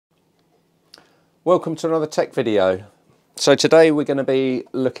Welcome to another tech video. So today we're going to be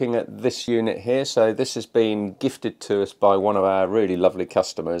looking at this unit here. So this has been gifted to us by one of our really lovely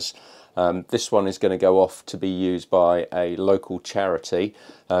customers. This one is going to go off to be used by a local charity.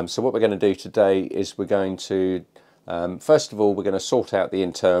 So what we're going to do today is we're going to, first of all, we're going to sort out the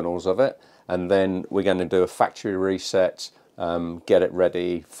internals of it, and then we're going to do a factory reset, get it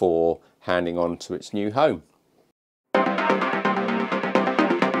ready for handing on to its new home.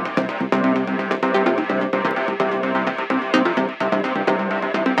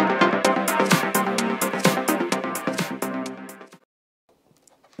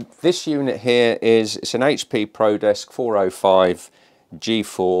 This unit here it's an HP ProDesk 405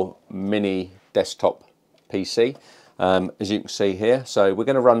 G4 mini desktop PC, as you can see here. So we're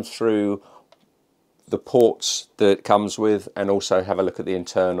going to run through the ports that it comes with and also have a look at the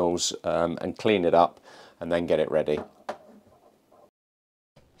internals and clean it up and then get it ready.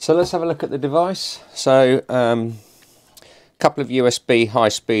 So let's have a look at the device. So a couple of USB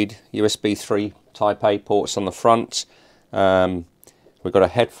high-speed USB 3 Type A ports on the front. We've got a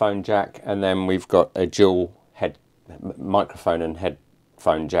headphone jack, and then we've got a dual microphone and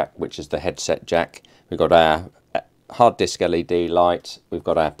headphone jack, which is the headset jack. We've got our hard disk LED light. We've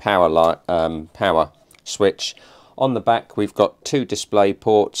got our power switch. On the back, we've got two display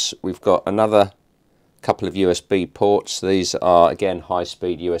ports. We've got another couple of USB ports. These are again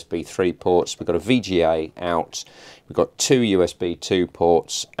high-speed USB 3 ports. We've got a VGA out. We've got two USB 2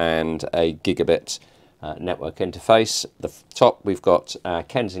 ports and a gigabit network interface. The top we've got our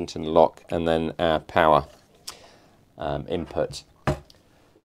Kensington lock and then our power input.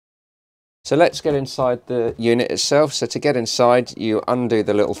 So let's get inside the unit itself. So to get inside, you undo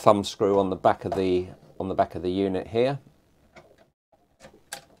the little thumb screw on the back of the unit here,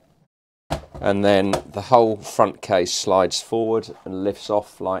 and then the whole front case slides forward and lifts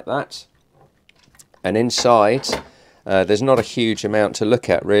off like that. And inside there's not a huge amount to look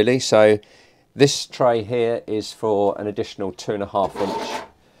at really. So this tray here is for an additional 2.5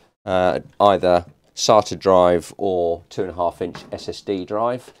 inch either SATA drive or 2.5 inch SSD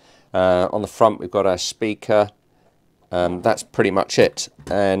drive. On the front we've got our speaker. That's pretty much it.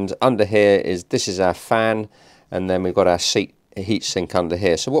 And under here this is our fan, and then we've got our heatsink under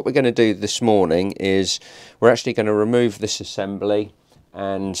here. So what we're going to do this morning is we're actually going to remove this assembly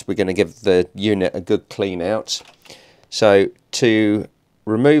and we're going to give the unit a good clean out. So to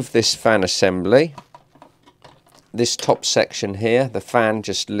remove this fan assembly, this top section here, the fan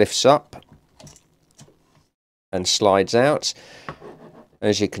just lifts up and slides out.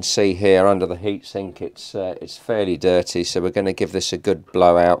 As you can see here under the heatsink, it's fairly dirty, so we're going to give this a good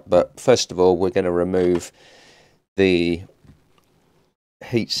blowout. But first of all, we're going to remove the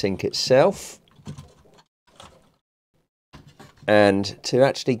heatsink itself. And to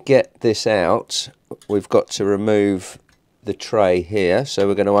actually get this out, we've got to remove the tray here. So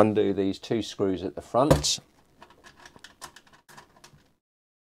we're going to undo these two screws at the front.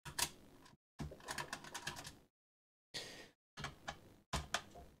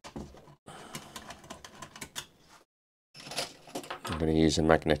 I'm going to use a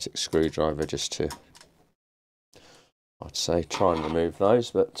magnetic screwdriver just to, I'd say, try and remove those,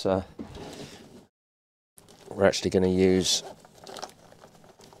 but we're actually going to use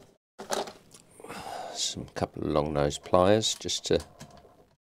a couple of long nose pliers just to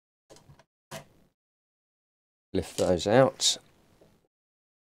lift those out.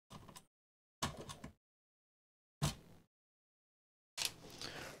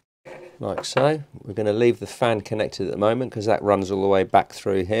 Like so. We're going to leave the fan connected at the moment because that runs all the way back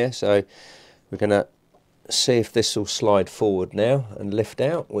through here. So we're going to see if this will slide forward now and lift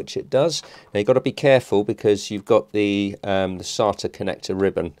out, which it does. Now you've got to be careful because you've got the SATA connector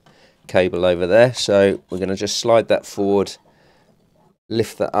ribbon cable over there. So we're going to just slide that forward,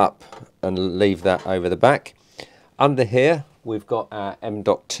 lift that up and leave that over the back. Under here we've got our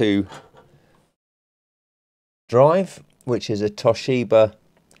M.2 drive, which is a Toshiba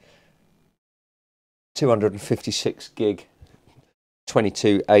 256 gig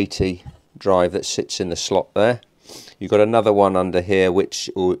 2280 drive that sits in the slot there. You've got another one under here which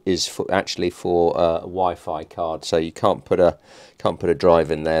is actually for a Wi-Fi card, so you can't put a drive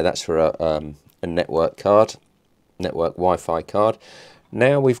in there. That's for a network card, network Wi-Fi card.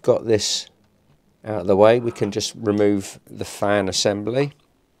 Now we've got this out of the way, we can just remove the fan assembly,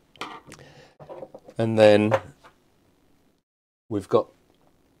 and then we've got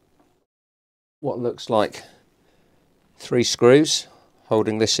what looks like 3 screws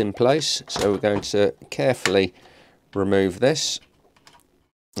holding this in place. So we're going to carefully remove this,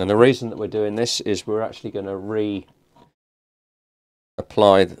 and the reason that we're doing this is we're actually going to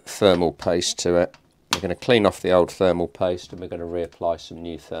apply the thermal paste to it. We're going to clean off the old thermal paste and we're going to reapply some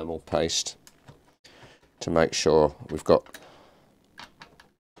new thermal paste to make sure we've got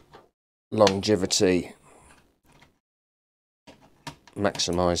longevity,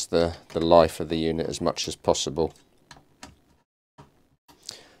 maximise the life of the unit as much as possible.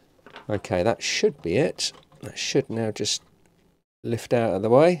 Okay, that should be it. That should now just lift out of the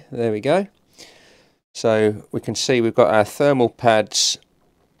way. There we go. So we can see we've got our thermal pads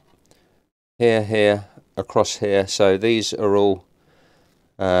here, across here. So these are all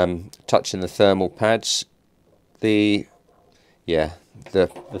touching the thermal pads. The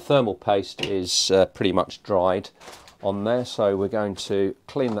thermal paste is pretty much dried on there. So we're going to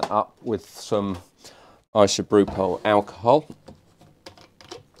clean that up with some isopropyl alcohol.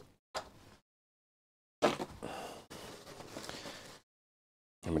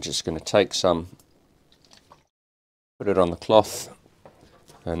 And we're just going to take some, put it on the cloth,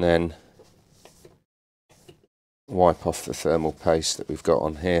 and then wipe off the thermal paste that we've got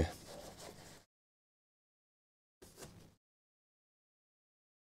on here.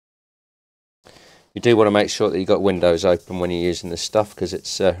 You do want to make sure that you've got windows open when you're using this stuff because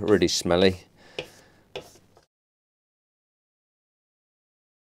it's really smelly.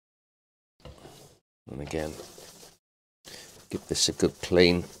 And again, give this a good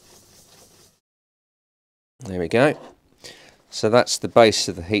clean. There we go. So that's the base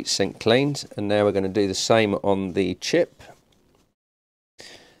of the heatsink cleaned, and now we're going to do the same on the chip.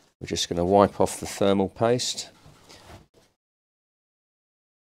 We're just going to wipe off the thermal paste.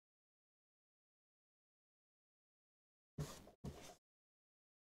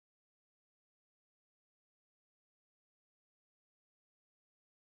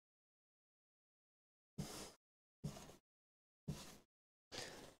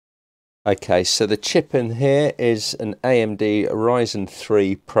 Okay, so the chip in here is an AMD Ryzen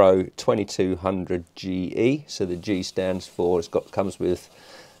 3 Pro 2200 GE. So the G stands for, comes with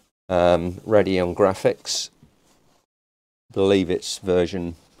Radeon graphics. I believe it's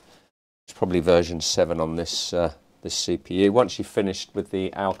probably version 7 on this CPU. Once you've finished with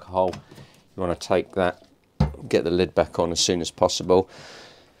the alcohol, you want to take that, get the lid back on as soon as possible.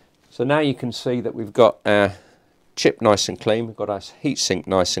 So now you can see that we've got our chip nice and clean, we've got our heatsink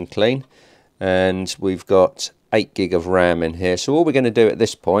nice and clean, and we've got 8 gig of RAM in here. So all we're going to do at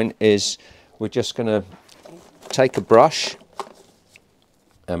this point is we're just going to take a brush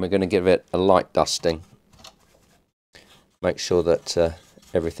and we're going to give it a light dusting. Make sure that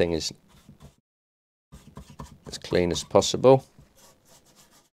everything is as clean as possible.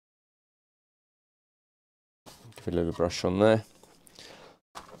 Give it a little brush on there.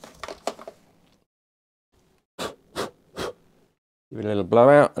 Give it a little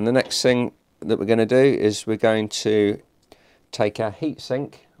blowout, and the next thing that we're going to do is we're going to take our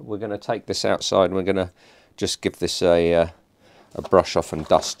heatsink. We're going to take this outside and we're going to just give this a brush off and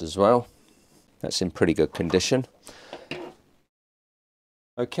dust as well. That's in pretty good condition.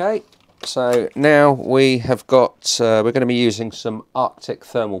 Okay, so now we have got, we're going to be using some Arctic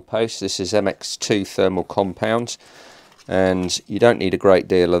thermal paste. This is MX2 thermal compound, and you don't need a great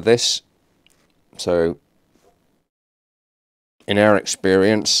deal of this. So in our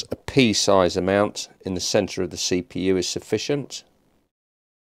experience, a pea-size amount in the center of the CPU is sufficient.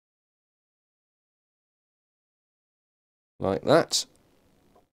 Like that.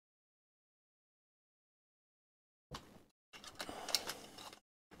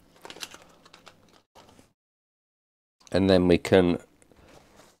 And then we can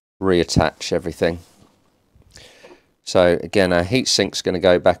reattach everything. So again, our heatsink's going to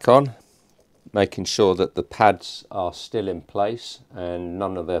go back on, making sure that the pads are still in place and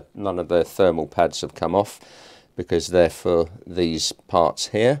none of the thermal pads have come off, because they're for these parts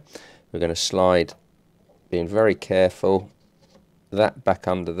here. We're going to slide, being very careful, that back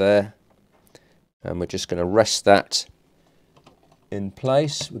under there, and we're just going to rest that in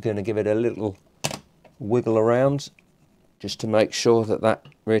place. We're going to give it a little wiggle around just to make sure that that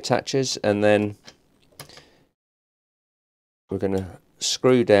reattaches, and then we're going to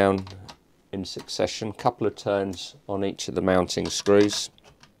screw down in succession, couple of turns on each of the mounting screws,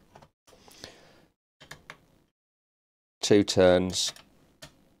 2 turns,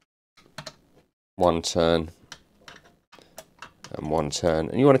 1 turn, and 1 turn,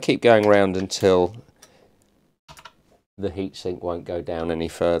 and you want to keep going around until the heatsink won't go down any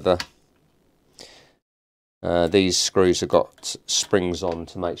further. These screws have got springs on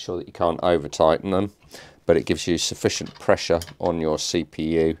to make sure that you can't over tighten them, but it gives you sufficient pressure on your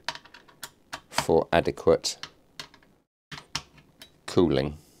CPU for adequate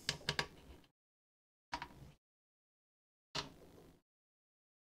cooling.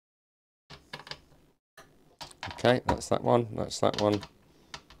 Okay, that's that one, and that's that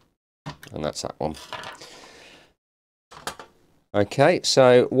one. Okay,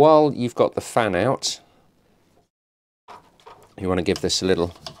 so while you've got the fan out, you want to give this a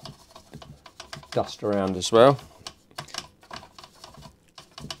little dust around as well.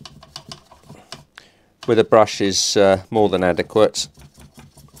 With a brush is more than adequate.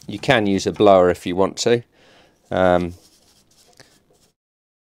 You can use a blower if you want to.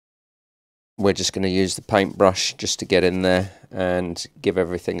 We're just going to use the paintbrush just to get in there and give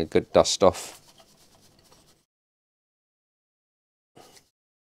everything a good dust off.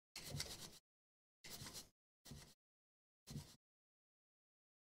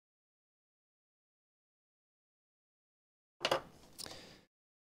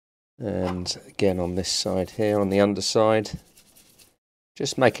 And again on this side here, on the underside,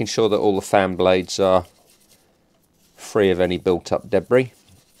 just making sure that all the fan blades are free of any built up debris.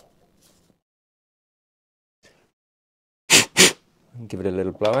 And give it a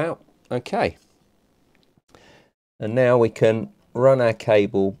little blowout. Okay. And now we can run our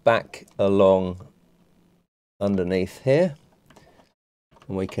cable back along underneath here,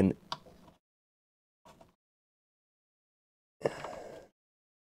 and we can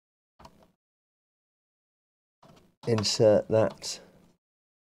insert that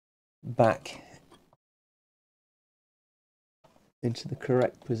back into the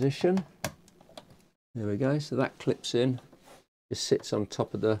correct position. There we go, so that clips in, just sits on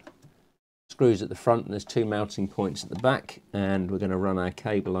top of the screws at the front, and there's two mounting points at the back, and we're going to run our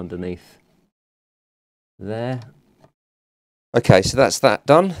cable underneath there. Okay, so that's that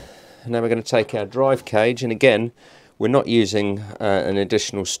done. And now we're going to take our drive cage, and again we're not using an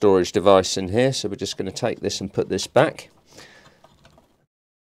additional storage device in here, so we're just going to take this and put this back.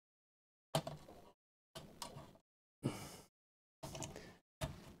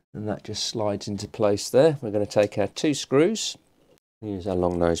 And that just slides into place there. We're going to take our two screws, use our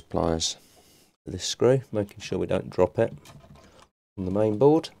long nose pliers for this screw, making sure we don't drop it on the main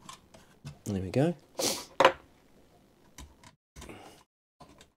board. There we go.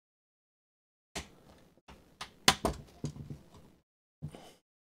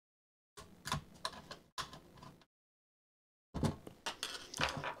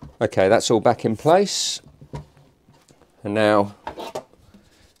 Okay, that's all back in place, and now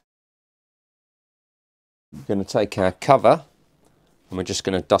we're going to take our cover and we're just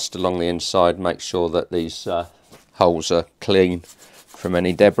going to dust along the inside, make sure that these holes are clean from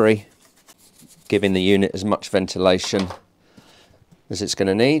any debris, giving the unit as much ventilation as it's going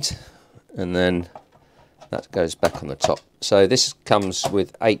to need, and then that goes back on the top. So this comes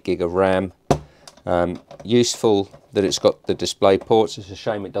with 8 gig of RAM. Useful that it's got the display ports. It's a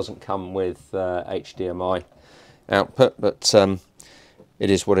shame it doesn't come with HDMI output, but it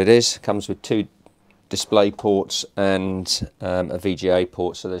is what it is. It comes with 2 display ports and a VGA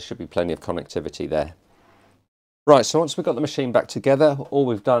port, so there should be plenty of connectivity there. Right, so once we've got the machine back together, all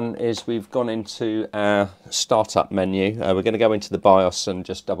we've done is we've gone into our startup menu. We're going to go into the BIOS and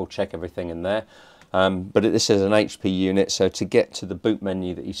just double check everything in there. But this is an HP unit, so to get to the boot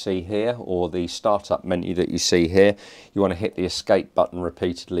menu that you see here, or the startup menu that you see here, you want to hit the escape button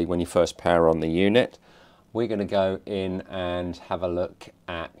repeatedly when you first power on the unit. We're going to go in and have a look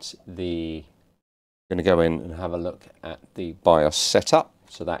at the BIOS setup.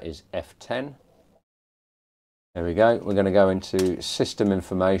 So that is F10. There we go. We're going to go into system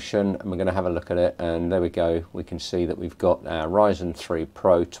information and we're going to have a look at it, and there we go. We can see that we've got our Ryzen 3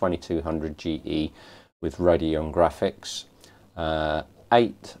 Pro 2200 GE with Radeon graphics,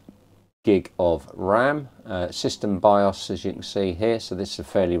 8 gig of RAM, system BIOS as you can see here. So this is a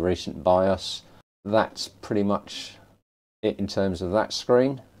fairly recent BIOS. That's pretty much it in terms of that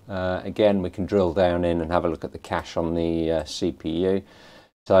screen. Again, we can drill down in and have a look at the cache on the CPU.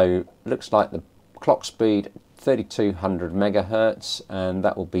 So looks like the clock speed 3200 megahertz, and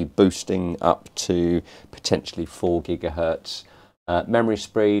that will be boosting up to potentially 4 gigahertz. Memory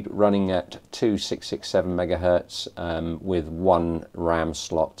speed running at 2667 megahertz with 1 RAM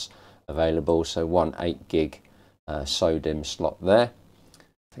slot available, so 1 8 gig SODIMM slot there.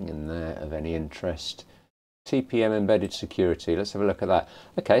 Nothing in there of any interest. TPM embedded security, let's have a look at that.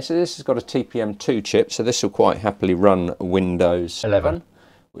 Okay, so this has got a TPM2 chip, so this will quite happily run Windows 11,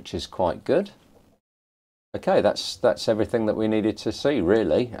 which is quite good. Okay, that's everything that we needed to see,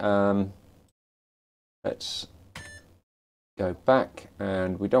 really. Let's go back,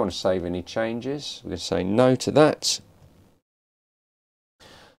 and we don't want to save any changes. We're going to say no to that.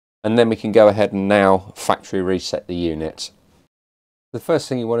 And then we can go ahead and now factory reset the unit. The first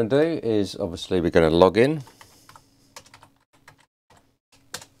thing you want to do is, obviously, we're going to log in.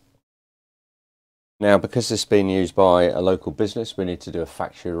 Now, because this is being used by a local business, we need to do a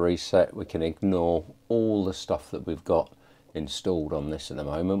factory reset. We can ignore all the stuff that we've got installed on this at the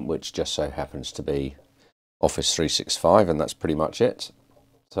moment, which just so happens to be Office 365, and that's pretty much it.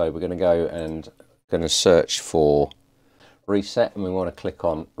 So we're going to go and going to search for reset, and we want to click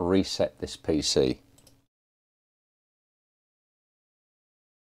on reset this PC.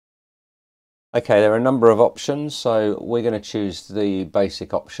 Okay, there are a number of options, so we're going to choose the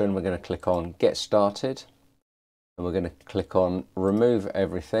basic option. We're going to click on Get Started, and we're going to click on Remove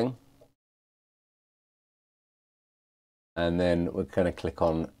Everything, and then we're going to click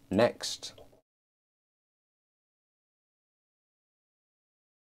on Next.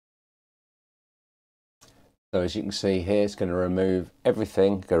 So as you can see here, it's going to remove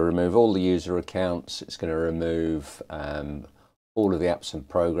everything, going to remove all the user accounts, it's going to remove all of the apps and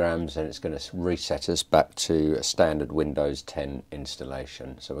programs, and it's going to reset us back to a standard Windows 10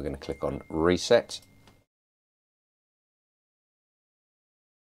 installation. So we're going to click on Reset.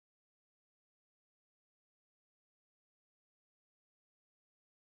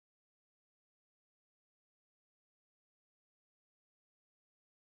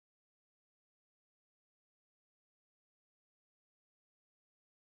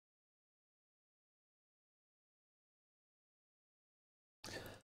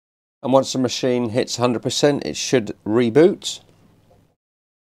 And once the machine hits 100%, it should reboot.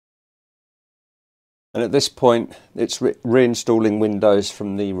 And at this point, it's reinstalling Windows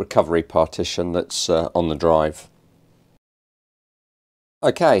from the recovery partition that's on the drive.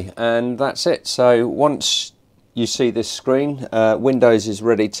 Okay, and that's it. So once you see this screen, Windows is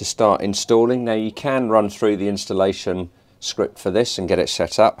ready to start installing. Now you can run through the installation script for this and get it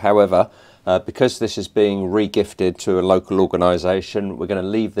set up. However, because this is being re-gifted to a local organisation, we're going to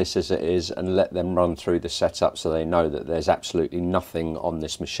leave this as it is and let them run through the setup so they know that there's absolutely nothing on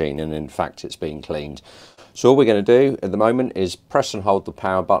this machine, and in fact it's being cleaned. So all we're going to do at the moment is press and hold the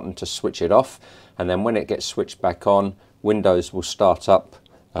power button to switch it off, and then when it gets switched back on, Windows will start up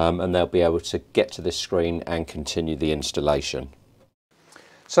and they'll be able to get to this screen and continue the installation.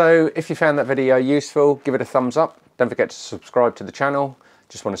 So if you found that video useful, give it a thumbs up. Don't forget to subscribe to the channel.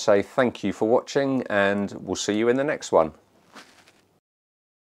 Just want to say thank you for watching, and we'll see you in the next one.